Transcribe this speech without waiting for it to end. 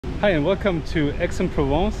Hi and welcome to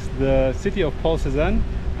Aix-en-Provence, the city of Paul Cézanne.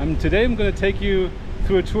 Today I'm going to take you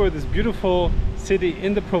through a tour of this beautiful city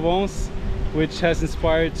in the Provence, which has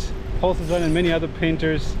inspired Paul Cézanne and many other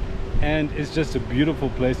painters, and is just a beautiful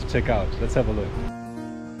place to check out. Let's have a look.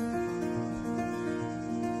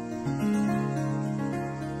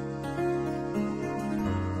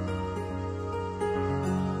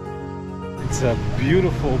 It's a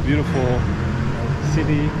beautiful, beautiful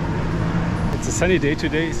city. It's a sunny day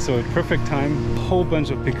today, so a perfect time. A whole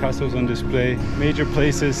bunch of Picassos on display, major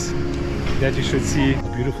places that you should see.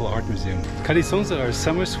 A beautiful art museum. Calissons are a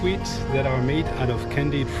summer sweet that are made out of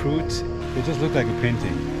candied fruit. They just look like a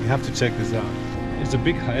painting. You have to check this out. It's a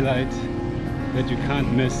big highlight that you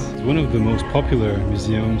can't miss. It's one of the most popular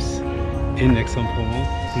museums in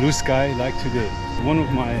Aix-en-Provence. Blue sky like today. One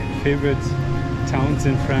of my favorite towns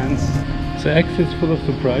in France. So Aix is full of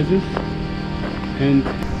surprises, and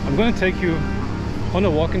I'm going to take you on a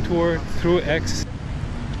walking tour through Aix.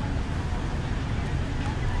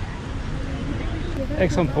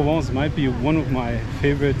 Aix-en-Provence might be one of my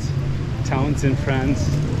favorite towns in France.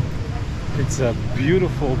 It's a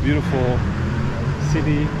beautiful, beautiful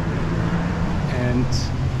city, and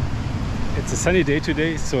it's a sunny day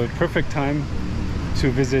today, so a perfect time to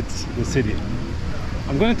visit the city.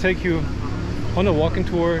 I'm going to take you on a walking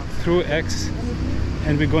tour through Aix,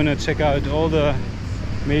 and we're going to check out all the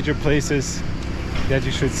major places that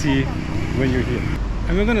you should see when you're here.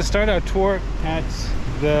 And we're going to start our tour at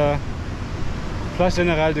the Place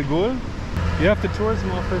Générale de Gaulle. You have the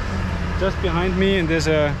tourism office just behind me, and there's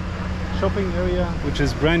a shopping area which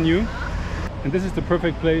is brand new, and this is the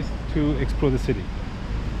perfect place to explore the city.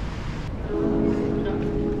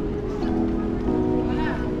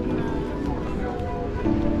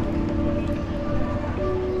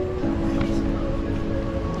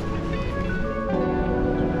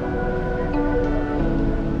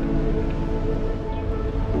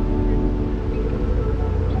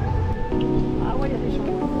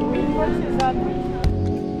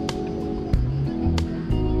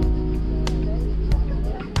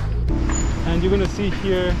 And you're going to see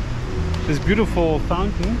here this beautiful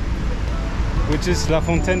fountain, which is La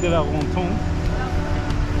Fontaine de la Rotonde,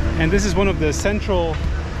 and this is one of the central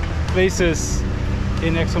places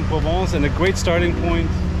in Aix-en-Provence and a great starting point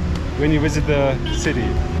when you visit the city.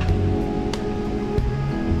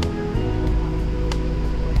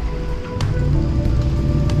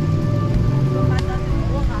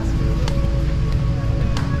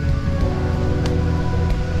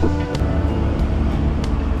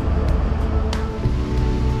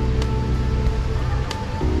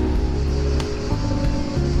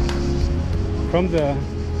 From the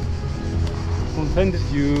Fontaine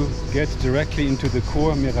you get directly into the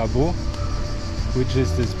Cours Mirabeau, which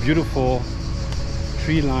is this beautiful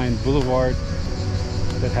tree-lined boulevard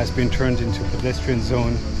that has been turned into a pedestrian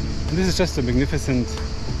zone. And this is just a magnificent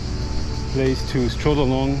place to stroll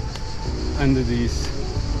along under these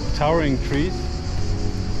towering trees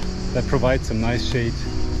that provide some nice shade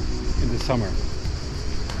in the summer.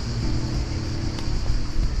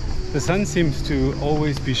 The sun seems to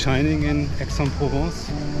always be shining in Aix-en-Provence,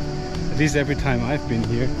 at least every time I've been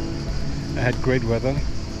here. I had great weather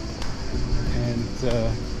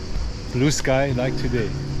and blue sky like today.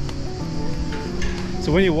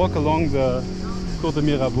 So when you walk along the Cours de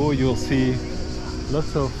Mirabeau, you'll see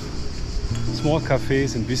lots of small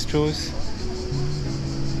cafes and bistros,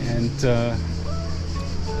 and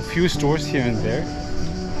a few stores here and there.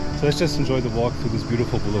 So let's just enjoy the walk through this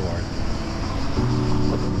beautiful boulevard.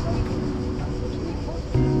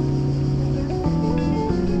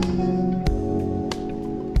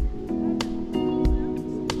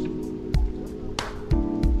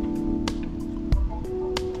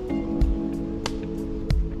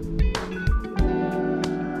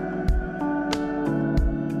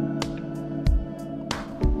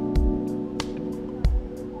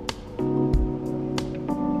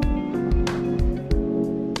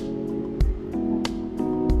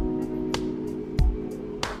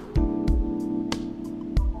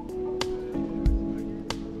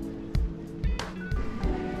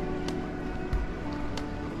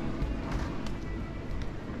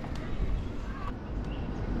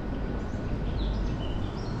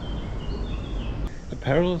 A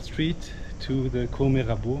parallel street to the Cours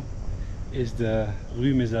Mirabeau is the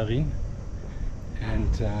Rue Mézarine,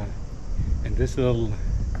 and in this little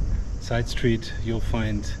side street you'll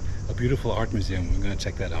find a beautiful art museum. We're going to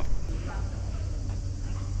check that out.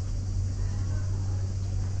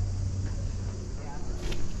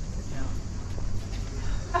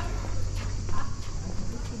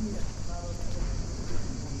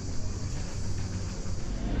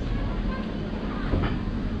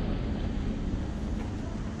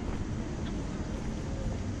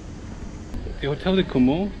 The Hotel de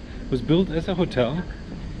Caumont was built as a hotel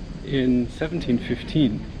in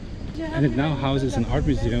 1715, and it now houses an art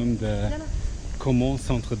museum, the Caumont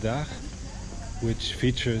Centre d'Art, which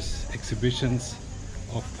features exhibitions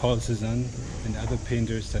of Paul Cézanne and other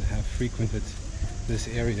painters that have frequented this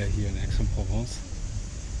area here in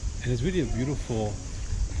Aix-en-Provence. And it's really a beautiful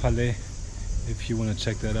palais if you want to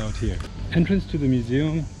check that out here. Entrance to the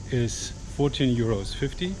museum is 14 euros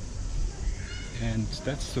 50, and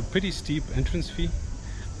that's a pretty steep entrance fee,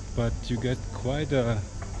 but you get quite a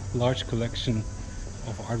large collection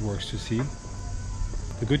of artworks to see.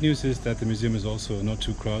 The good news is that the museum is also not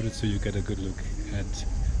too crowded, so you get a good look at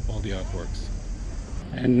all the artworks.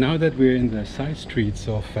 And now that we're in the side streets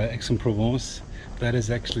of Aix-en-Provence, that is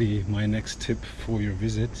actually my next tip for your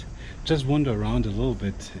visit. Just wander around a little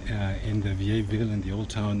bit in the vieille ville, in the old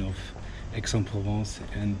town of Aix-en-Provence,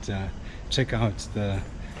 and check out the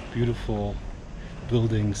beautiful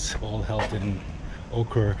buildings all held in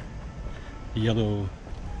ochre yellow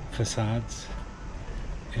facades,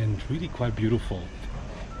 and really quite beautiful.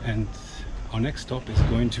 And our next stop is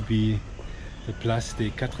going to be the Place des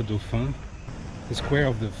Quatre Dauphins, the square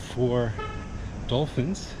of the four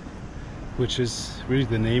dolphins, which is really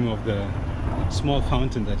the name of the small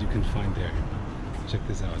fountain that you can find there. Check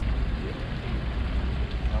this out.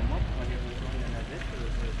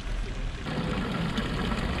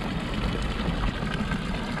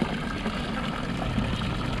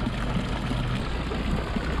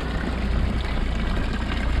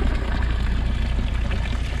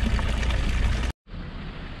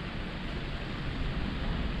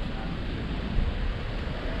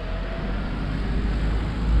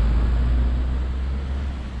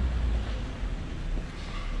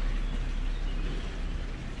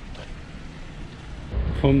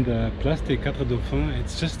 From the Place des Quatre Dauphins,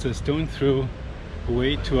 it's just a stone throw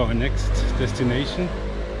away to our next destination,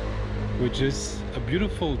 which is a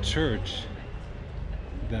beautiful church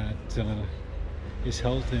that is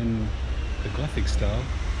held in the Gothic style.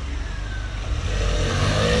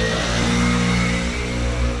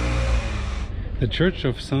 The Church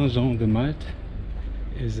of Saint-Jean de Malte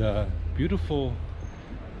is a beautiful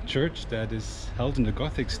church that is held in the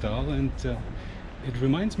Gothic style, and it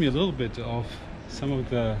reminds me a little bit of some of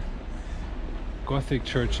the Gothic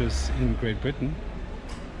churches in Great Britain.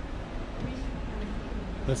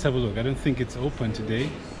 Let's have a look. I don't think it's open today,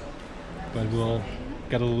 but we'll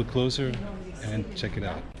get a little closer and check it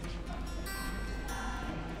out.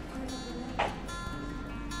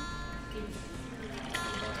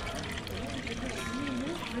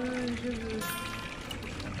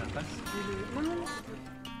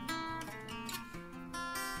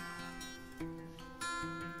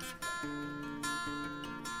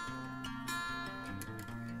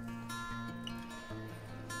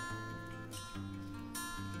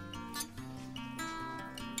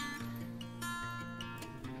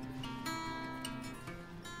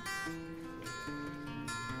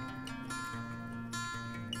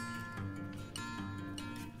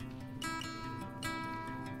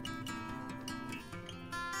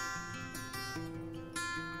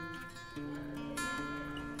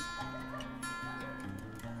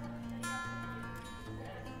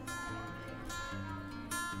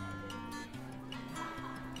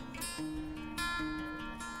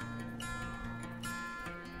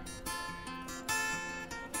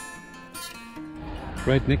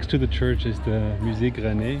 Right next to the church is the Musée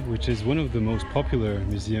Granet, which is one of the most popular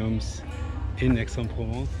museums in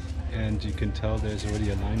Aix-en-Provence, and you can tell there's already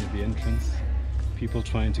a line at the entrance, people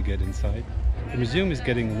trying to get inside. The museum is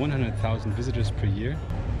getting 100,000 visitors per year.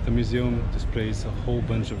 The museum displays a whole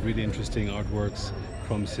bunch of really interesting artworks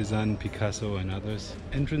from Cézanne, Picasso and others.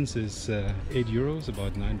 Entrance is 8 euros,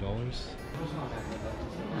 about $9.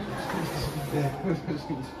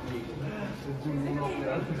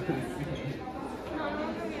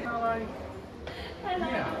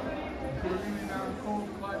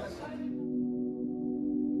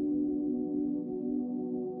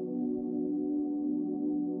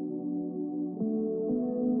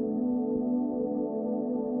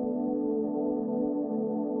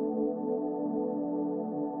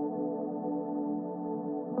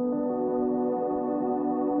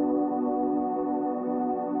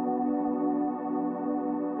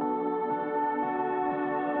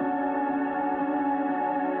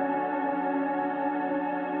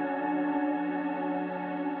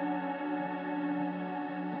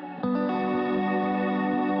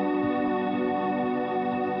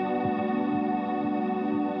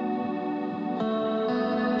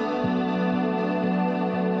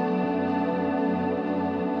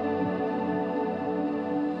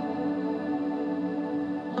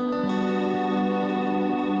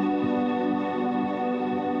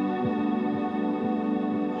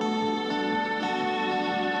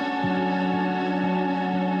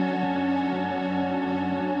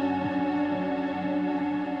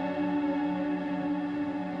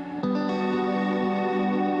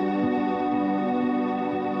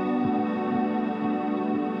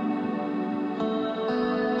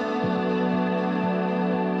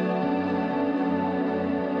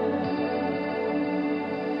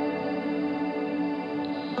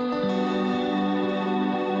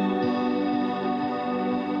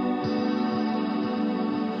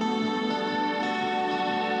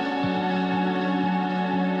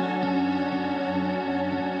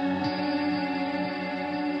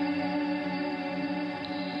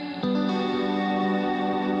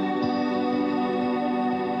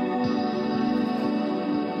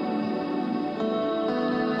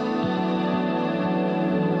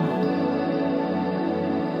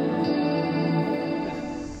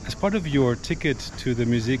 part of your ticket to the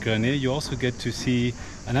Musée Granet, you also get to see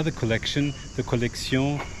another collection, the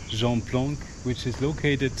Collection Jean Planck, which is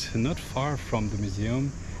located not far from the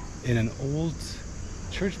museum in an old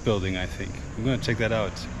church building, I think. We're going to check that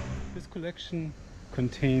out. This collection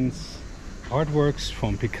contains artworks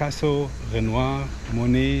from Picasso, Renoir,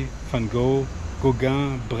 Monet, Van Gogh,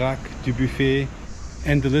 Gauguin, Braque, Dubuffet,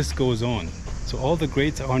 and the list goes on. So all the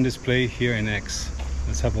greats are on display here in Aix.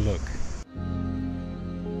 Let's have a look.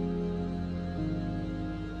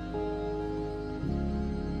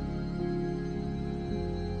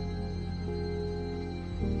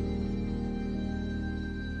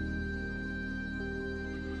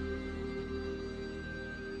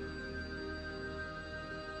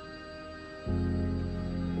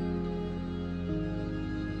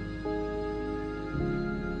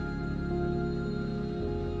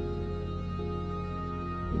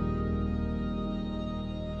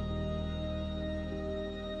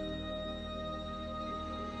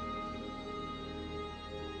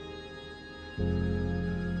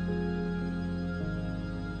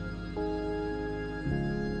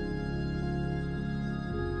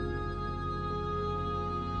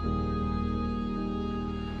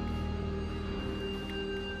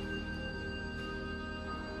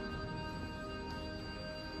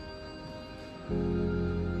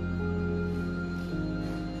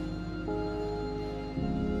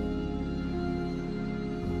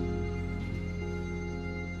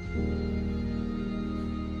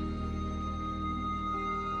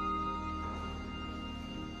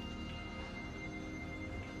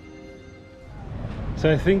 So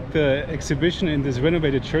I think the exhibition in this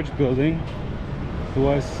renovated church building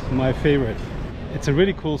was my favorite. It's a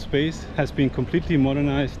really cool space, has been completely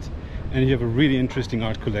modernized, and you have a really interesting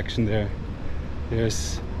art collection there.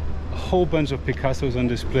 There's a whole bunch of Picassos on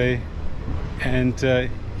display, and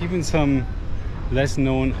even some less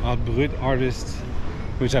known art brut artists,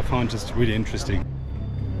 which I found just really interesting.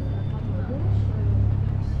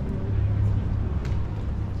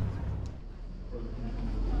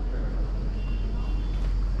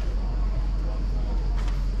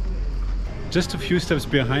 Just a few steps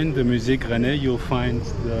behind the Musée Granet, you'll find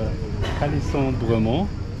the Calissons,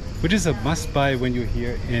 which is a must-buy when you're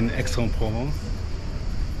here in Aix-en-Provence.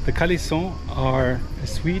 The Calissons are a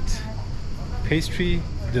sweet pastry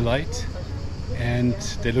delight, and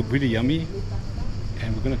they look really yummy,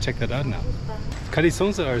 and we're going to check that out now.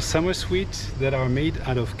 Calissons are a summer sweet that are made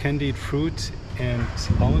out of candied fruit and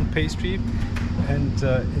almond pastry, and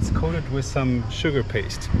it's coated with some sugar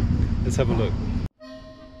paste. Let's have a look.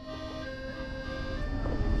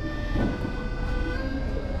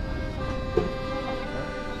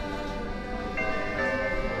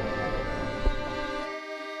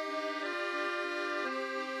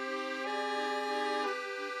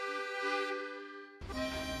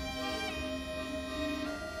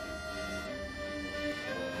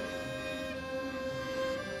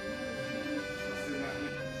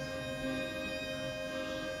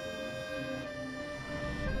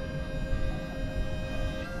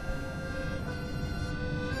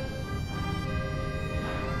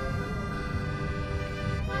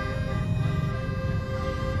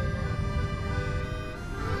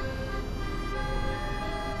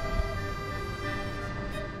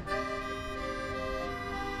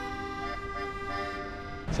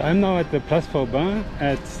 So I'm now at the Place Vauban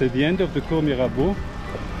at the end of the Cours Mirabeau,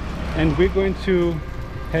 and we're going to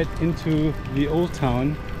head into the old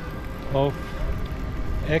town of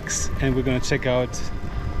Aix, and we're going to check out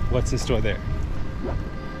what's in store there.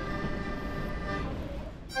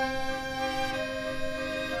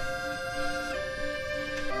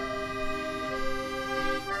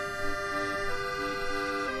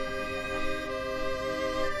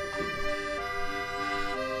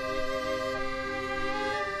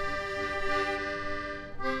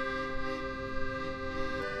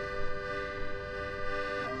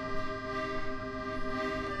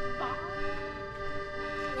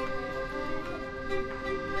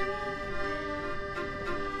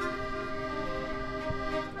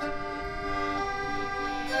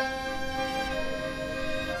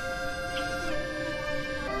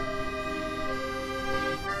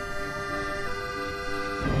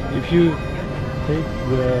 If you take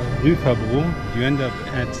the Rue Fabreau, you end up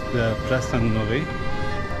at the Place Saint-Honoré,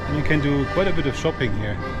 and you can do quite a bit of shopping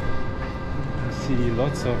here. You see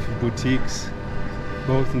lots of boutiques,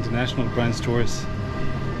 both international brand stores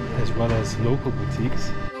as well as local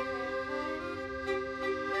boutiques.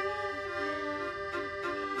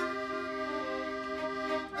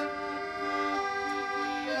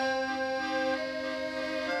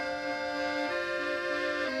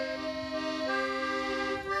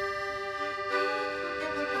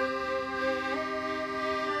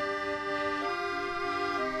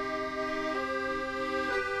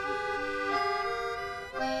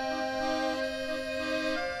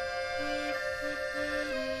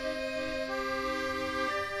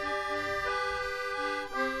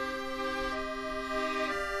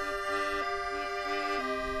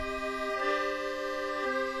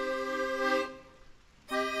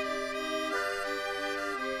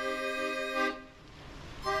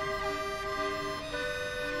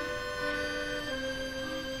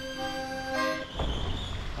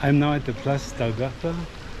 I'm now at the Place d'Alberta,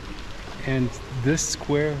 and this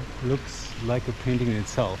square looks like a painting in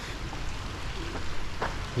itself.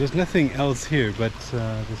 There's nothing else here but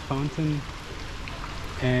this fountain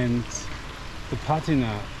and the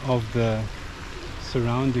patina of the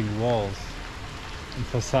surrounding walls and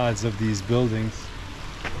facades of these buildings.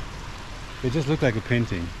 They just look like a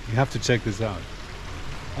painting. You have to check this out.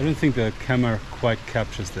 I don't think the camera quite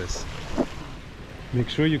captures this. Make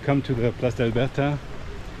sure you come to the Place d'Alberta.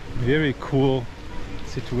 Very cool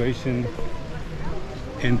situation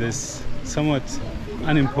in this somewhat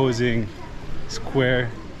unimposing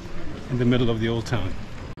square in the middle of the old town.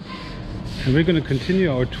 And we're going to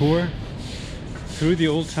continue our tour through the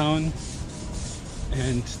old town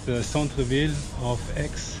and the centre-ville of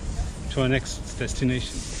Aix to our next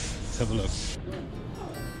destination. Let's have a look.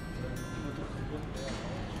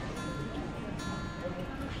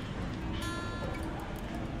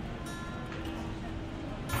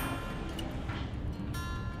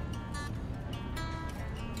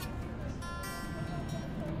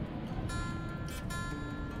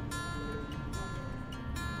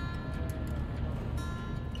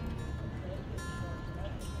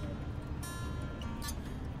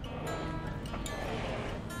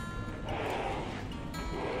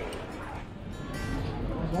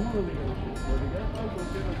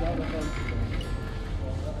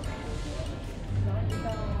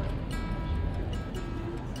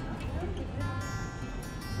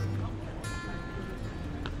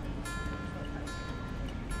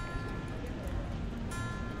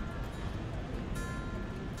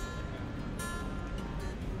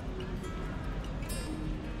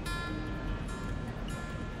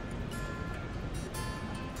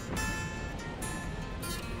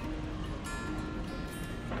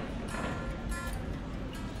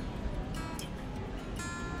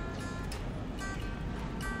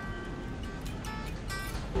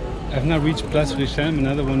 I've now reached Place Richem,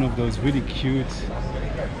 another one of those really cute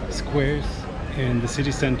squares in the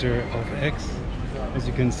city center of Aix. As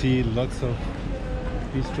you can see, lots of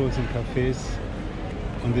bistros and cafes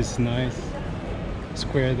on this nice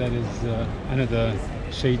square that is under the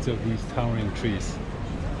shades of these towering trees.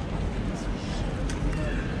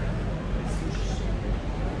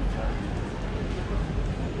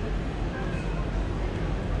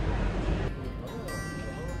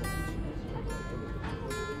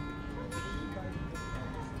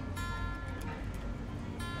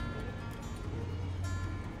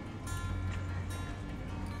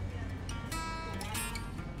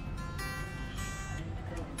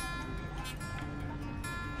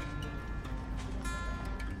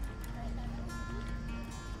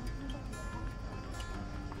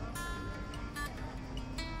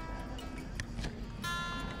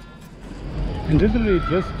 And literally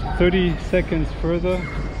just 30 seconds further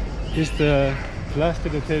is the Place de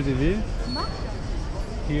l'Hôtel de Ville.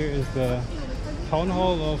 Here is the town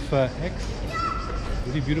hall of Aix.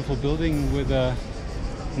 Really beautiful building with a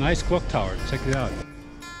nice clock tower. Check it out.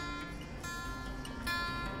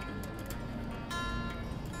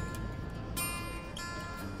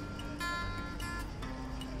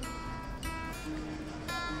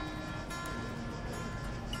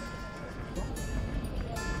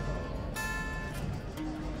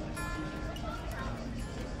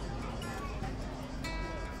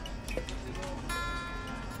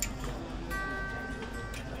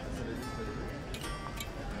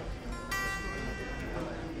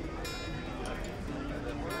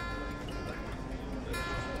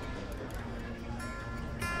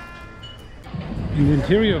 In the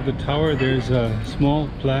interior of the tower there's a small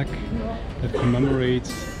plaque that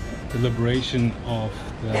commemorates the liberation of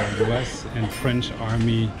the US and French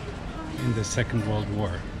army in the Second World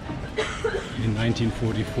War. In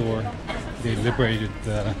 1944 they liberated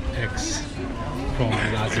the Aix from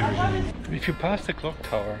the Nazi regime. If you pass the clock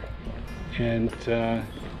tower and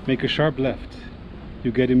make a sharp left,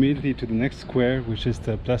 you get immediately to the next square, which is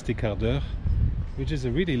the Place des Quarts d'Heure, which is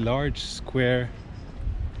a really large square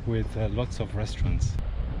with lots of restaurants.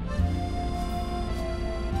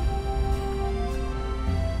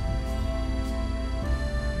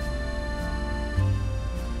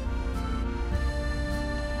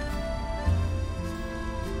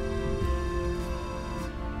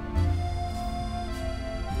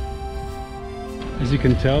 As you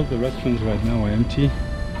can tell, the restaurants right now are empty.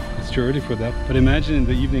 It's too early for that, but imagine in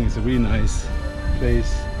the evening it's a really nice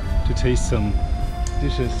place to taste some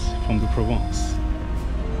dishes from the Provence.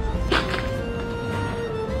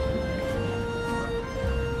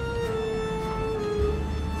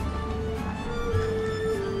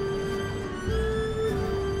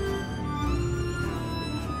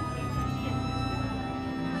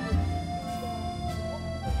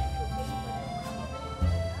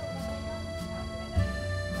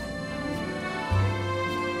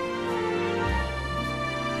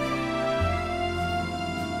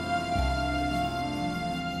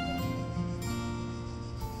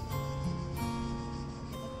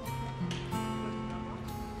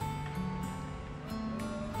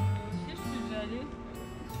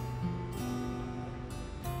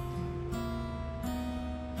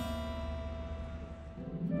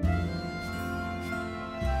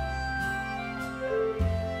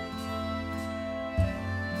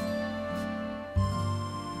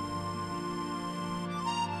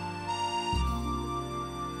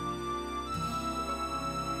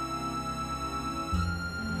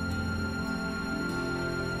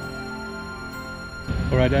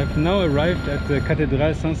 Alright, I've now arrived at the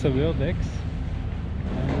Cathédrale Saint-Sauveur d'Aix.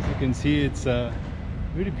 As you can see, it's a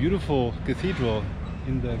really beautiful cathedral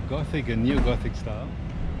in the Gothic and Neo-Gothic style.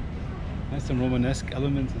 Has some Romanesque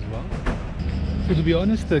elements as well. So to be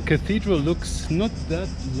honest, the cathedral looks not that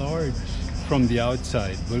large from the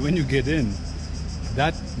outside, but when you get in,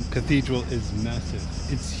 that cathedral is massive.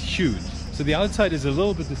 It's huge. So the outside is a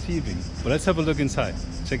little bit deceiving, but let's have a look inside.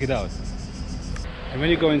 Check it out. And when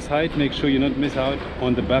you go inside, make sure you not miss out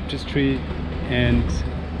on the baptistry and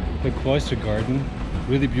the cloister garden.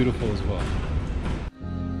 Really beautiful as well.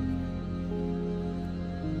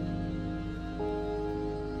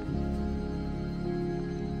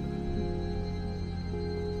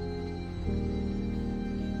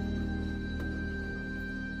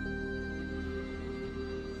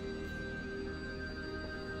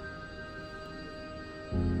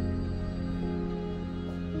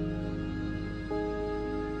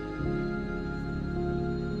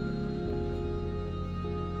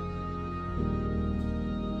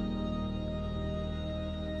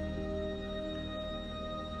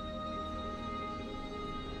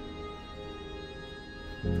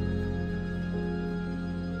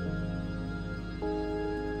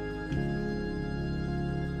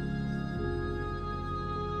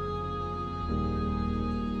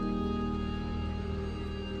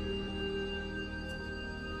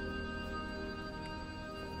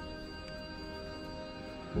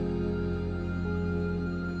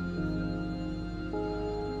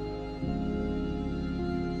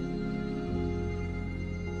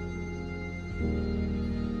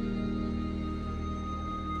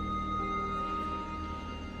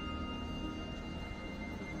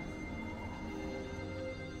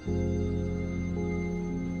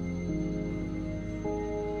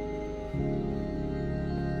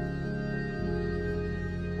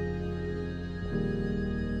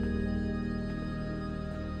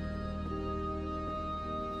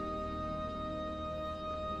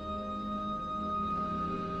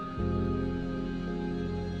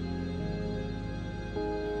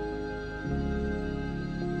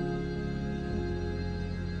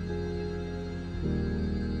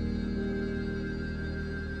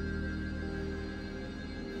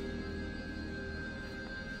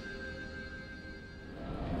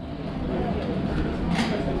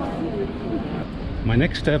 My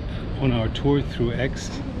next step on our tour through Aix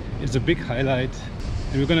is a big highlight,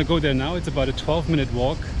 and we're gonna go there now. It's about a 12-minute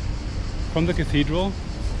walk from the cathedral.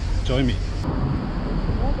 Join me.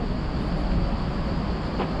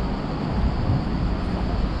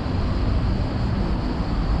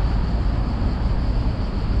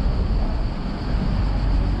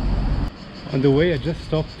 On the way, I just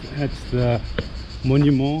stopped at the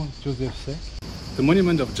Monument Joseph Sec. The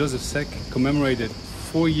monument of Joseph Sec commemorated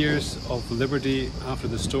 4 years of liberty after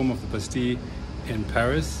the storm of the Bastille in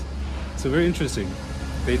Paris. So very interesting.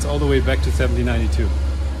 Dates all the way back to 1792.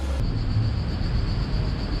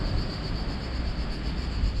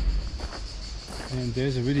 And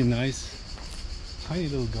there's a really nice, tiny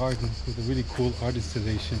little garden with a really cool art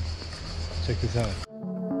installation. Check this out.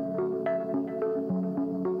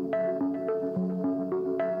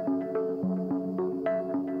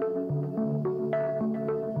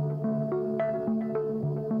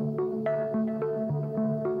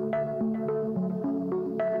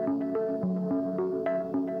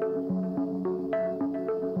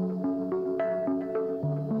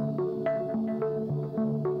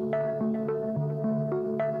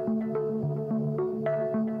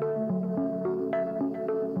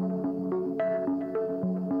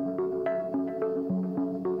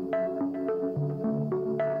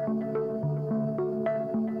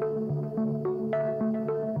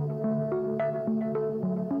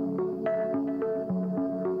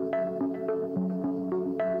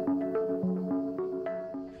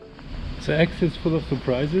 So Aix is full of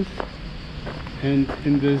surprises, and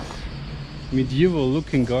in this medieval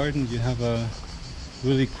looking garden you have a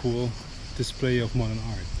really cool display of modern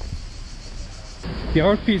art. The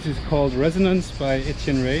art piece is called Resonance by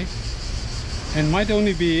Etienne Ray and might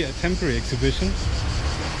only be a temporary exhibition,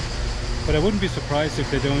 but I wouldn't be surprised if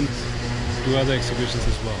they don't do other exhibitions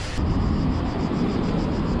as well.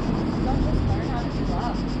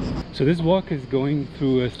 So this walk is going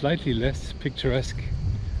through a slightly less picturesque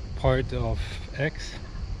part of Aix,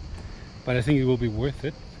 but I think it will be worth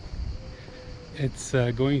it. It's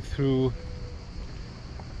going through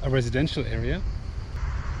a residential area,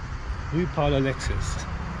 Rue Paul Alexis.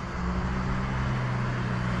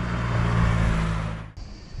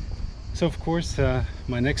 So of course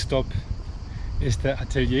my next stop is the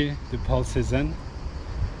Atelier de Paul Cézanne,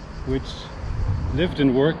 which lived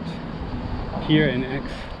and worked here in Aix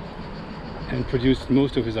and produced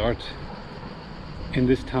most of his art in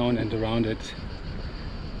this town and around it,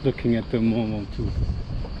 looking at the Mont Ventoux.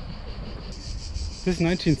 This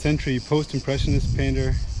 19th century post-impressionist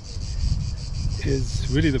painter is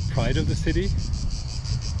really the pride of the city,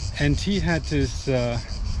 and he had his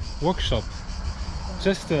workshop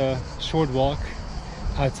just a short walk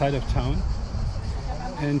outside of town,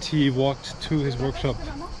 and he walked to his workshop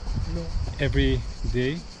every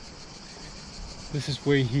day. This is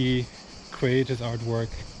where he created his artwork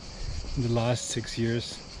in the last 6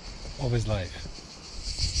 years of his life.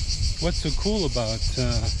 What's so cool about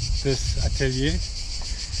this atelier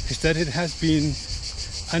is that it has been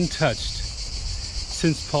untouched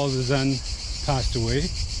since Paul Cézanne passed away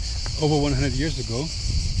over 100 years ago.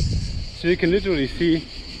 So you can literally see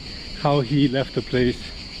how he left the place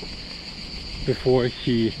before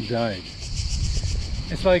he died.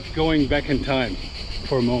 It's like going back in time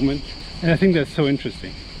for a moment, and I think that's so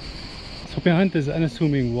interesting. So behind this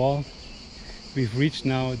unassuming wall, we've reached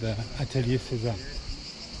now the Atelier Cézanne.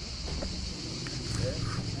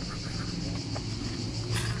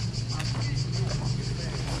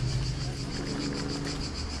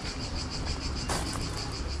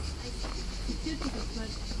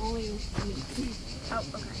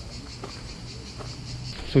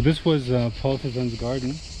 So this was Paul Cézanne's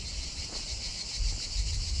garden,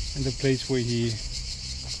 and the place where he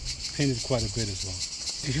painted quite a bit as well.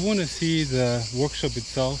 If you want to see the workshop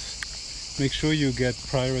itself, make sure you get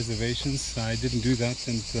prior reservations. I didn't do that,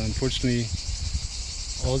 and unfortunately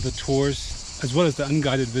all the tours as well as the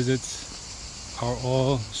unguided visits are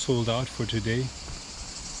all sold out for today.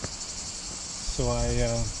 So I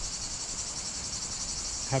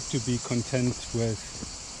have to be content with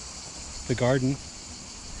the garden.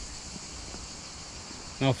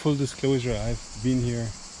 Now, full disclosure, I've been here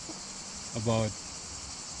about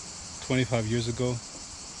 25 years ago,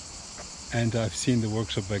 and I've seen the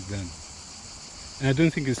workshop back then, and I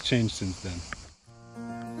don't think it's changed since then.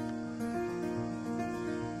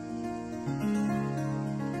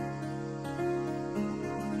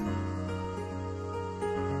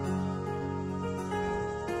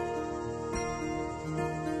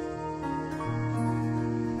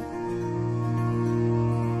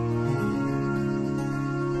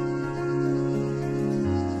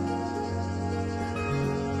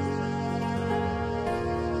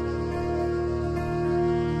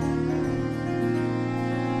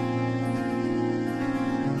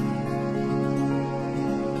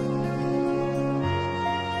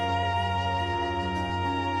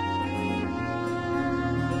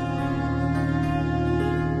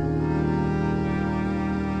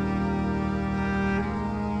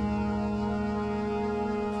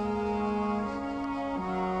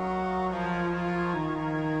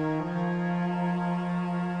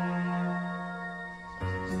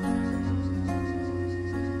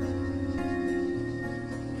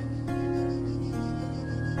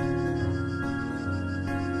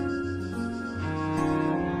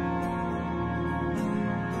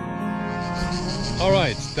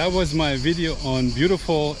 Alright, that was my video on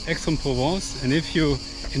beautiful Aix-en-Provence, and if you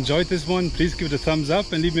enjoyed this one, please give it a thumbs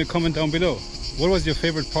up and leave me a comment down below. What was your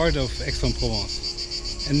favorite part of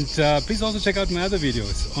Aix-en-Provence? And please also check out my other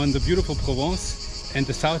videos on the beautiful Provence and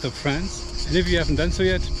the south of France. And if you haven't done so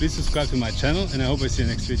yet, please subscribe to my channel, and I hope I see you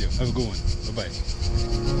next video. Have a good one. Bye bye.